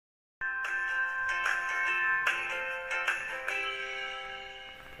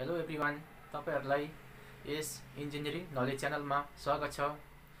Hello everyone, तपाईहरुलाई यस engineering knowledge च्यानलमा स्वागत छ।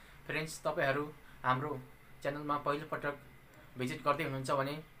 फ्रेन्ड्स, तपाईहरु हाम्रो च्यानलमा पहिलो पटक भिजिट गर्दै हुनुहुन्छ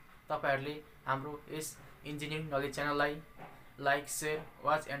भने तपाईहरुले हाम्रो यस इन्जिनियरिङ नलेज च्यानललाई like, share,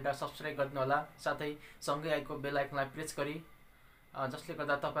 watch and subscribe गर्नु होला। साथै सँगै आएको बेल आइकनलाई प्रेस गरी जसले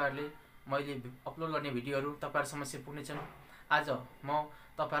गर्दा तपाईहरुले मैले अपलोड गर्ने भिडियोहरु तपाईहरु समक्ष पुग्नेछन्। आज म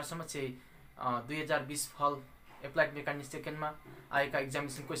तपाईहरु समक्ष 2020 फल एप्लाइड मेकानिक्स सेकेन्डमा आएका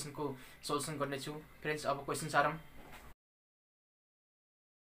एक्जामिनेसन क्वेशनको सोल्युसन गर्नेछु। फ्रेन्ड्स, अब क्वेशन सारम।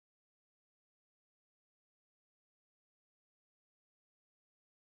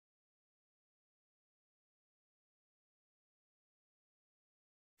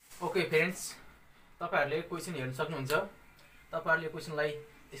 ओके फ्रेन्ड्स, तपाईहरुले क्वेशन हेर्न सक्नुहुन्छ। तपाईहरुले क्वेशनलाई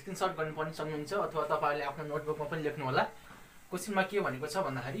स्क्रिनशट गर्न पनि सक्नुहुन्छ अथवा तपाईहरुले आफ्नो नोटबुकमा पनि लेख्नु होला। क्वेशनमा के भनेको छ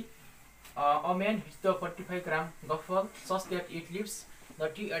भन्दाखेरि a man hits the 45 gram golf ball such that it leaves the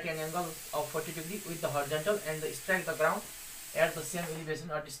tee at an angle of 40 degree with the horizontal and strike the ground at the same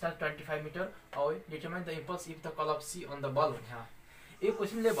elevation or distance 25 meter away. Determine the impulse if the call of C on the ball. यो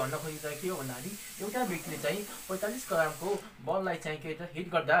क्वेशनले भन्न खोजेको के हो भन्दाखेरि एउटा व्यक्तिले चाहिँ 45 ग्रामको बललाई चाहिँ के त हिट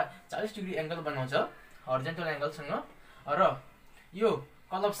गर्दा 40 डिग्री एंगल बनाउँछ हरिजन्टल एंगलसँग, र यो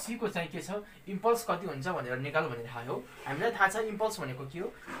कल अफ सी को चाहिँ के छ इम्पल्स कति हुन्छ भनेर निकाल भनेर आयो। हामीलाई थाहा छ इम्पल्स भनेको के हो,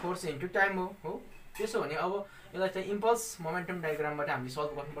 फोर्स इन्टु टाइम हो। त्यसो भने अब यसलाई चाहिँ इम्पल्स मोमेन्टम डायग्रामबाट हामीले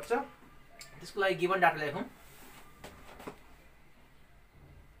सल्भ गर्नुपर्छ। त्यसको लागि given data लेखौं।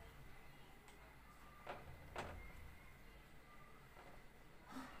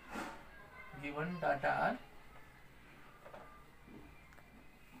 Given data are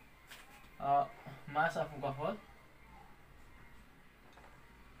mass of golf ball,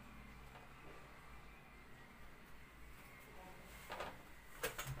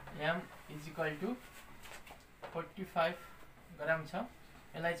 m is equal to 45 ग्राम छ।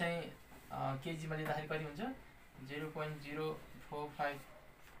 यसलाई चाहिँ केजी मा लिँदाखेरि कति हुन्छ 0.045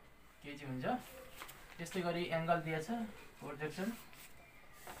 केजी हुन्छ। त्यस्तै गरी एंगल दिएछ projection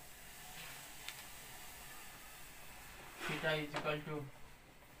theta is equal to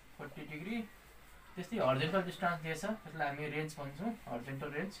 40 degree. त्यस्तै हरिजन्टल डिस्टेन्स दिएछ, त्यसलाई हामी range भन्छौं, horizontal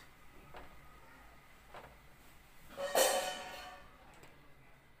range.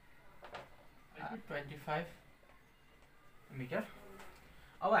 uh, 25 metre.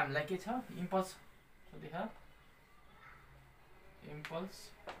 अब हामीलाई के छ इम्पल्स देखा, impulse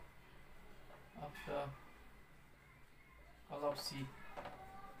of the call of C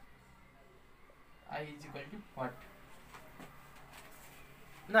I is equal to what?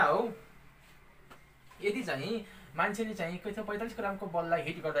 Now यदि चाहिँ मान्छेले चाहिँ के छ 45 ग्रामको बललाई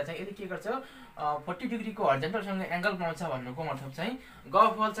हिट गर्दा चाहिँ यसले के गर्छ 40 डिग्रीको हरिजन्टलसँग एंगल बनाउँछ भन्नुको मतलब चाहिँ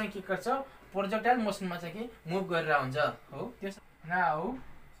गल्फ बल चाहिँ के गर्छ प्रोजेक्टाइल मोसनमा चाहिँ के मुभ गरेर हुन्छ हो। त्यस now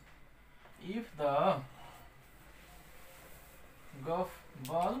if the golf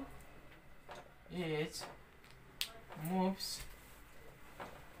ball is moves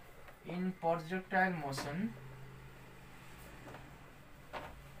in projectile motion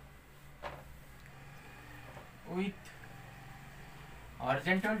with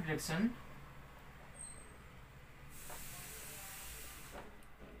horizontal direction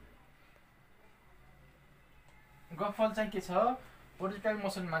golf बल चाहिँ के छ प्रोजेक्टाइल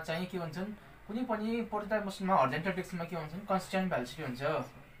मोसनमा चाहिँ के हुन्छन्, कुनै पनि प्रोजेक्टाइल मोसनमा हरिजन्टल डाइरेक्सनमा के हुन्छन् कन्स्ट्यान्ट भेलोसिटी हुन्छ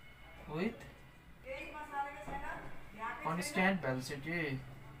विथ कन्स्ट्यान्ट भेलोसिटी।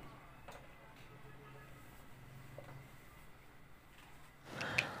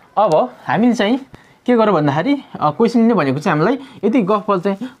 अब हामीले चाहिँ के गर्यो भन्दाखेरि क्वेशनले भनेको चाहिँ हामीलाई यदि गल्फ बल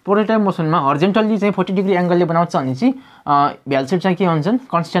चाहिँ प्रोजेक्टाइल मोसनमा हरिजन्टल्ली चाहिँ 40 डिग्री एंगलले बनाउँछ भने चाहिँ भेलोसिटी चाहिँ के हुन्छन्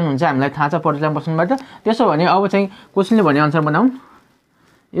कन्स्ट्यान्ट हुन्छ, हामीलाई थाहा छ प्रोजेक्टाइल मोसनबाट। त्यसो भने अब चाहिँ क्वेशनले भने अनुसार बनाऊँ।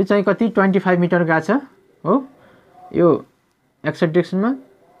 यो चाहिँ कति 25 मिटर गएको छ हो, यो एक्स डाइरेक्सनमा,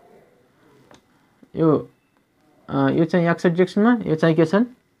 यो चाहिँ एक्स डाइरेक्सनमा, यो चाहिँ के छन्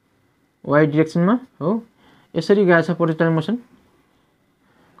वाई डाइरेक्सनमा हो। यसरी गएको छ प्रोजेक्टाइल मोसन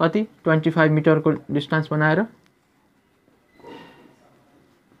कति 25 मिटरको डिस्टेन्स बनाएर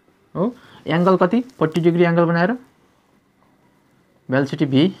हो। एंगल कति 40 डिग्री एंगल बनाएर, भेलोसिटी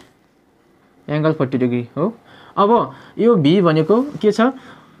v एंगल 40 डिग्री हो। अब यो v भनेको के छ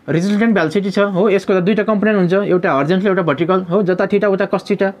रिजल्टेन्ट भेलोसिटी छ हो। यसको त दुईटा कम्पोनेन्ट हुन्छ, एउटा हरिजन्टल एउटा भर्टिकल हो। जता थीटा उता cos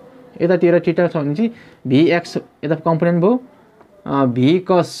थीटा, यतातिर थीटा छ भने चाहिँ vx यता कम्पोनेन्ट भयो, v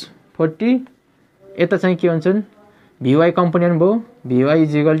cos 40 यता चाहिँ के हुन्छन् vy कम्पोनेन्ट भयो, vy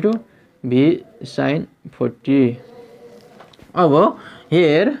is equal to v sin 40। अब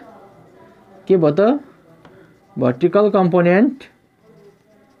हेयर के भयो त vertical component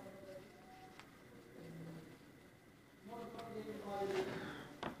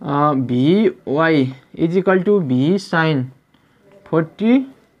Vy is equal to V sin 40.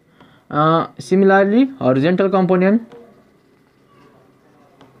 Similarly, horizontal component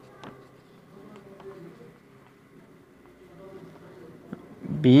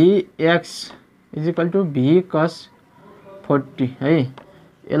Vx is equal to V cos 40 है,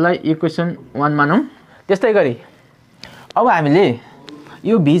 यसलाई इक्वेसन 1 मानौं। त्यस्तै गरी अब हामीले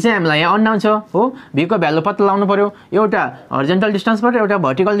यो v चाहिँ हामीलाई यहाँ अननोन छ हो, v को भ्यालु पत्ता लगाउनु पर्यो एउटा हरिजन्टल डिस्टेन्सबाट एउटा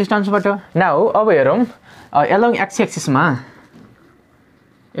भर्टिकल डिस्टेन्सबाट। नाउ अब हेरौं एलोङ x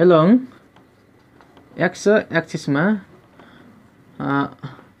एक्सिसमा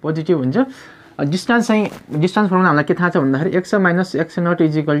पोजिटिभ हुन्छ डिस्टेन्स चाहिँ डिस्टेन्स फर्मुला हामीलाई के थाहा छ भन्दाखेरि x minus x not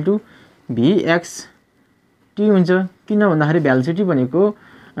is equal to vx t हुन्छ। किन भन्दाखेरि भेलोसिटी भनेको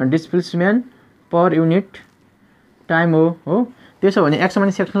डिस्प्लेसमेन्ट पर युनिट टाइम हो। त्यसो भने x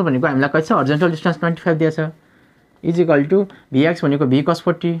माइनस x नट भनेको हामीलाई कति छ, हरिजन्टल डिस्टेन्स 25 दिएछ, इज इक्वल टु vx भनेको v cos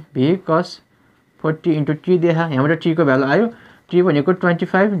 40 इन्टु t देखा, यहाँबाट t को भ्यालु आयो, t भनेको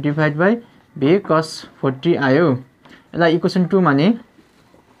 25 डिभाइड बाई v cos 40 आयो। यसलाई इक्वेसन 2 माने।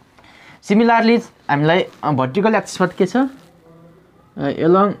 सिमिलरली हामीलाई भर्टिकल एक्सिसबाट के छ,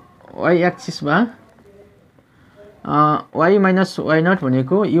 along y एक्सिसमा y minus y not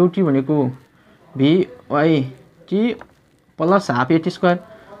भनेको ut भनेको vy t plus half at square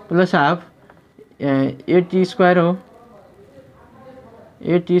plus half at square हो,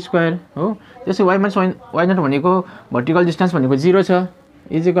 at स्क्वायर हो। त्यसै y माइनस y नट भनेको भर्टिकल डिस्टेन्स भनेको 0 छ,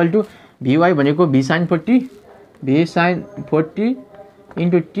 इज इक्वल टु vy भनेको v sin 40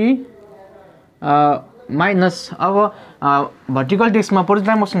 into t minus. अब भर्टिकल डिरेक्सनमा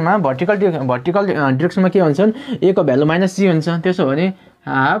पोजिटिभ मोसनमा भर्टिकल डिरेक्सनमा के हुन्छन्, a को भ्यालु माइनस g हुन्छ। त्यसो भने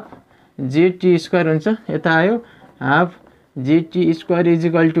हाफ gt स्क्वायर हुन्छ, यता आयो half gt square is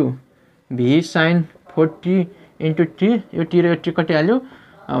equal to v sin 40 into t, यो t र यो t कटिहाल्यो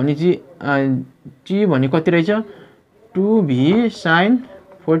भनेपछि t भनेको कति रहेछ 2v sin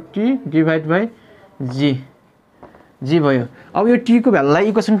 40 divide by g भयो। अब यो t को भ्यालुलाई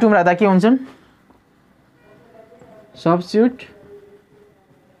इक्वेसन 2 मा राख्दा के हुन्छन्, substitute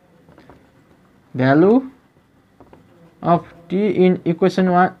value of t in equation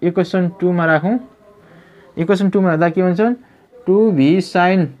 2 मा राखौं। इक्वेसन 2 मा राख्दा के हुन्छन् 2v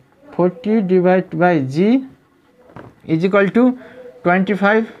sin 40 divide by g is equal to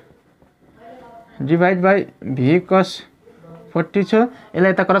 25 divide by v cos 40 छ।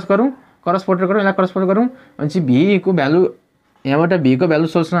 यसलाई यता करस्पोन्ड गरौँ, यसलाई करस्पोन्ड गरौँ भनेपछि v को भ्यालु, यहाँबाट v को भ्यालु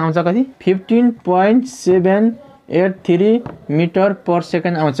सोल्युसन आउँछ कति 15.783 मिटर पर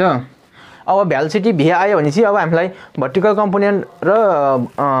सेकेन्ड आउँछ। अब भेलोसिटी v आयो भनेपछि अब हामीलाई भर्टिकल कम्पोनेन्ट र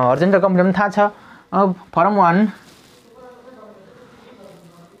हरिजन्टल कम्पोनेन्ट थाहा छ। अब फर्म 1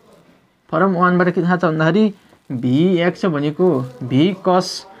 बाट के थाहा छ भन्दाखेरि vx भनेको v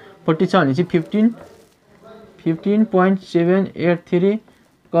cos 40 छ भनेपछि 15.783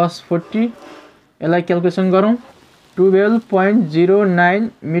 cos 40, यसलाई क्याल्कुलेसन गरौँ 12.09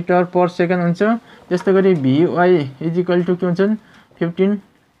 मिटर पर सेकेन्ड हुन्छ। त्यस्तै गरी vy इज इक्वल टु के हुन्छन्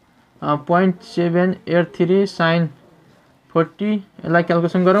 15.783 sin 40, यसलाई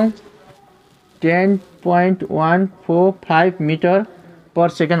क्याल्कुलेसन गरौँ 10.145 मिटर पर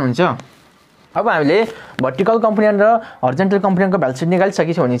सेकेन्ड हुन्छ। अब हामीले भर्टिकल कम्पोनेन्ट र हरिजन्टल कम्पोनेन्टको भेलोसिटी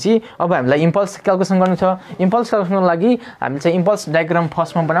निकालिसकेछौँ भनेपछि अब हामीलाई इम्पल्स क्याल्कुलेसन गर्नु छ। इम्पल्स क्याल्कुलेसनको लागि हामीले चाहिँ इम्पल्स डायग्राम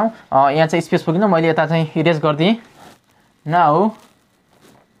फर्स्टमा बनाऊ। यहाँ चाहिँ स्पेस पुगिन, मैले यता चाहिँ इरेज गरिदिएँ। Now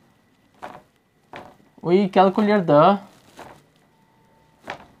we calculate the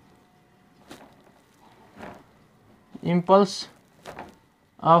impulse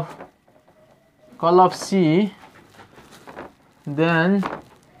of curl of C, then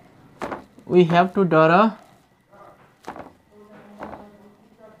we have to draw a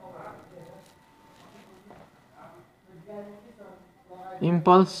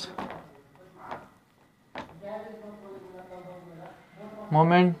impulse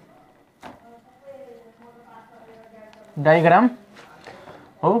moment diagram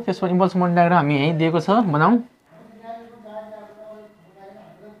हो। त्यसको इम्पल्स मोमेन्ट डायग्राम हामी यही दिएको छ, बनाऊ।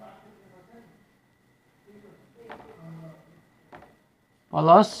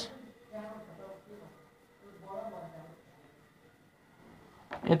 प्लस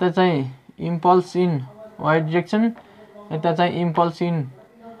यता चाहिँ इम्पल्स इन y डिरेक्सन, यता चाहिँ impulse in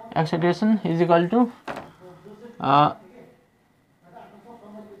acceleration is equal to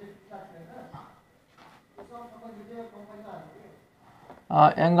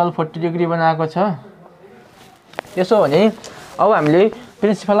angle 40 degree बनाएको छ। त्यसो भने अब हामीले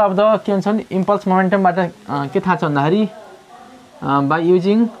प्रिन्सिपल अफ द के भन्छन् इम्पल्स मोमेन्टमबाट के थाहा छ भन्दाखेरि by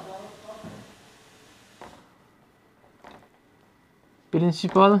using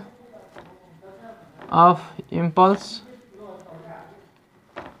principal of impulse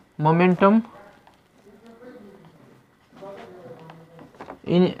momentum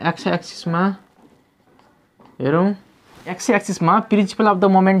in x एक्सिसमा हेरौँ। X एक्सिसमा principal of the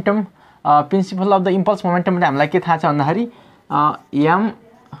momentum principal of the impulse मोमेन्टमले हामीलाई के थाहा छ भन्दाखेरि am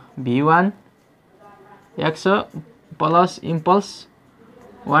v1 x plus impulse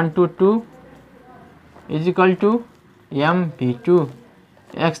 1 to 2 is equal to am v2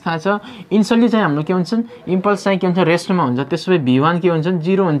 x थाहा छ। इनिसियली चाहिँ हाम्रो के हुन्छन् इम्पल्स चाहिँ के हुन्छ रेस्टमा हुन्छ, त्यसो भए v1 के हुन्छन्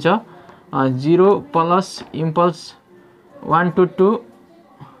 0 हुन्छ, 0 प्लस इम्पल्स 1 to 2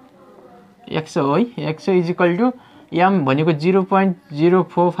 एक्स हो है, x is equal to am भनेको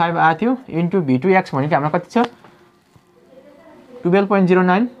 0.045 आएको थियो इन्टु v2 एक्स भनेको हाम्रो कति छ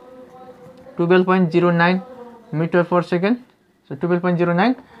 12.09 मिटर पर सेकेन्ड, सो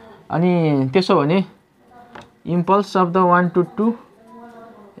 12.09। अनि त्यसो भने impulse of the 1 to 2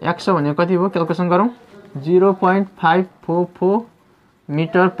 x भनेको कति हो क्यालकुलेसन गरौँ 0.544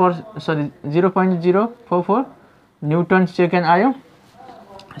 मिटर पर 0.044 न्युटन सेकेन्ड आयो।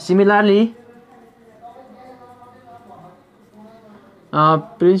 Similarly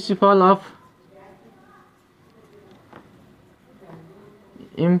principal of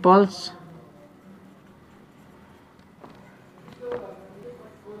impulse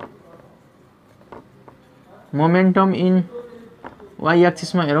momentum in Y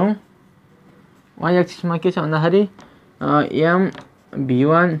एक्सिसमा हेरौँ। वाई एक्सिसमा के छ भन्दाखेरि am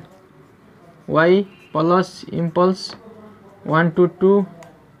v1 Y plus impulse 1 to 2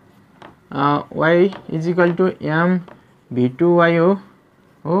 Y is equal to am v2 Y हो।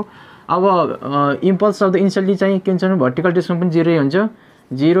 अब इम्पल्स अफ द इनिसियली चाहिँ के हुन्छ भने भर्टिकल डिस्टेन्समा पनि 0 हुन्छ,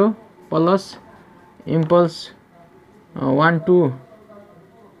 0 plus impulse 1 to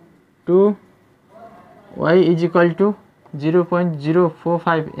 2 Y is equal to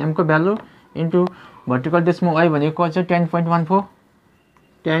 0.045 am को भ्यालु इन्टु भर्टिकल डिस्टेन्समा वाई भनेको छ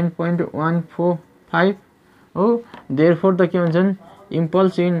 10.15 हो। देयरफोर द के हुन्छन्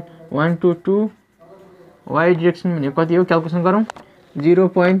impulse in 1 to 2 Y direction भनेको कति हो क्यालकुलेसन गरौँ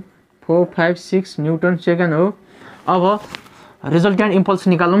 0.456 न्युटन सेकेन्ड हो। अब resultant impulse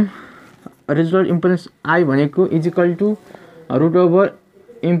निकालौँ। Result impulse I भनेको is equal to root over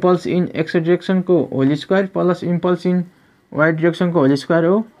impulse in x direction को whole square plus impulse in Y direction को होल स्क्वायर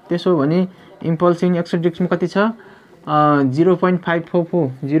हो। त्यसो भने इम्पल्स इन एक्स डिरेक्सन कति छ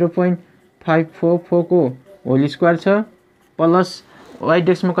 0.544 को होल स्क्वायर छ प्लस वाई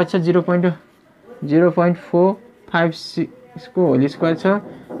डिरेक्सनमा कति छ 0.456 को होल स्क्वायर छ।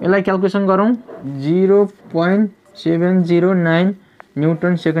 यसलाई क्यालकुलेसन गरौँ 0.709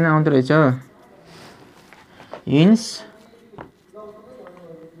 न्युटन सेकेन्ड आउँदो रहेछ। हिन्स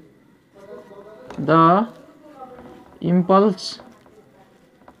द इम्पल्स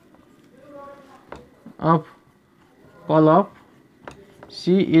अफ पल अफ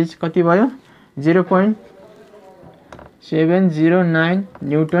सी इज कति भयो 0.709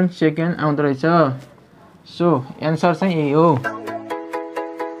 न्युटन सेकेन्ड आउँदो रहेछ। सो एन्सर चाहिँ यही हो।